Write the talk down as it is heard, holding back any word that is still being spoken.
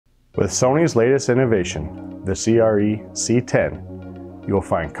With Sony's latest innovation, the CRE-C10, you will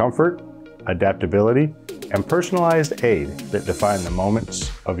find comfort, adaptability, and personalized aid that define the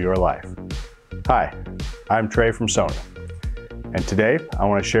moments of your life. Hi, I'm Trey from Sony, and today I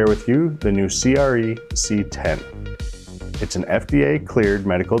want to share with you the new CRE-C10. It's an FDA-cleared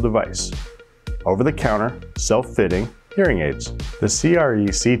medical device, over-the-counter, self-fitting hearing aids. The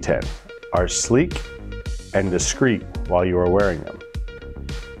CRE-C10 are sleek and discreet while you are wearing them.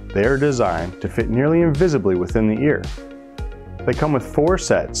 They are designed to fit nearly invisibly within the ear. They come with 4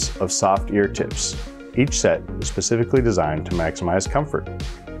 sets of soft ear tips. Each set is specifically designed to maximize comfort.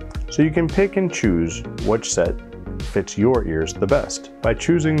 So you can pick and choose which set fits your ears the best. By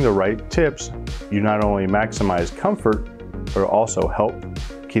choosing the right tips, you not only maximize comfort, but also help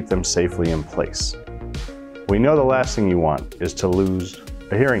keep them safely in place. We know the last thing you want is to lose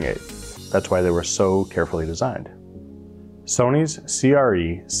a hearing aid. That's why they were so carefully designed. Sony's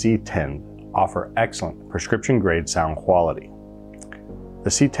CRE-C10 offer excellent prescription-grade sound quality. The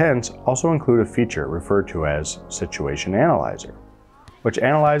C10s also include a feature referred to as Situation Analyzer, which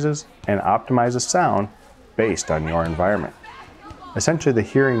analyzes and optimizes sound based on your environment. Essentially, the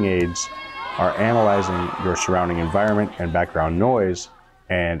hearing aids are analyzing your surrounding environment and background noise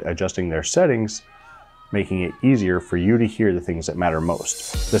and adjusting their settings, making it easier for you to hear the things that matter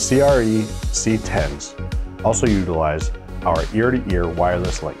most. The CRE-C10s also utilize our ear-to-ear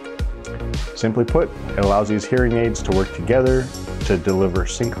wireless link. Simply put, it allows these hearing aids to work together to deliver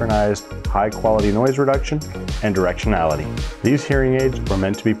synchronized, high-quality noise reduction and directionality. These hearing aids were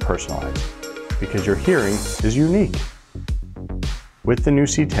meant to be personalized because your hearing is unique. With the new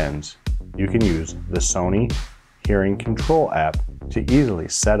C10s, you can use the Sony Hearing Control app to easily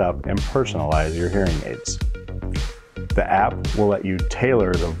set up and personalize your hearing aids. The app will let you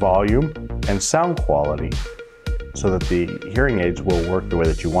tailor the volume and sound quality so that the hearing aids will work the way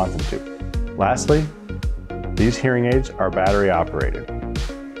that you want them to. Lastly, these hearing aids are battery operated.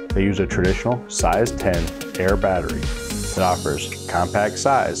 They use a traditional size 10 air battery that offers compact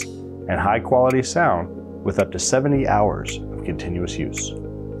size and high quality sound with up to 70 hours of continuous use.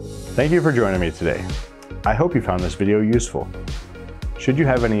 Thank you for joining me today. I hope you found this video useful. Should you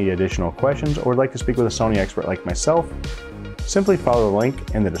have any additional questions or would like to speak with a Sony expert like myself, simply follow the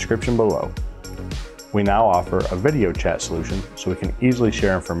link in the description below. We now offer a video chat solution so we can easily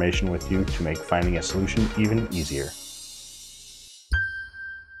share information with you to make finding a solution even easier.